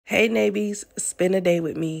Hey neighbies, spend a day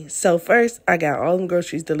with me. So first, I got all them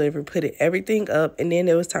groceries delivered, put everything up, and then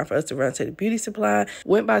it was time for us to run to the beauty supply.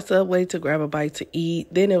 Went by Subway to grab a bite to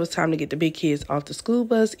eat. Then it was time to get the big kids off the school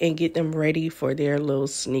bus and get them ready for their little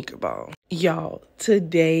sneaker ball. Y'all,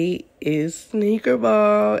 today is sneaker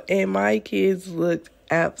ball, and my kids looked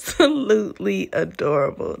absolutely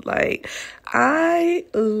adorable. Like, I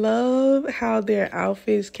love how their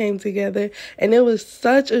outfits came together, and it was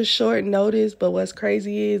such a short notice, but what's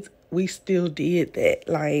crazy is we still did that.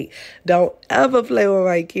 Like, don't ever play with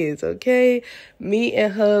my kids, okay? Me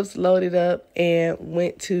and Hubs loaded up and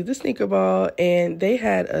went to the sneaker ball, and they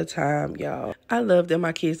had a time, y'all. I love that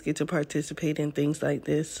my kids get to participate in things like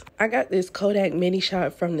this. I got this Kodak mini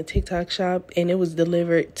shot from the TikTok shop, and it was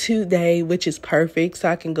delivered today, which is perfect, so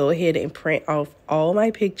I can go ahead and print off all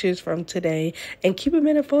my pictures from today and keep them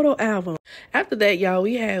in a photo album. After that, y'all,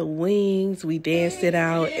 we had wings, we danced it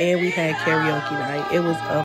out, and we had karaoke night. It was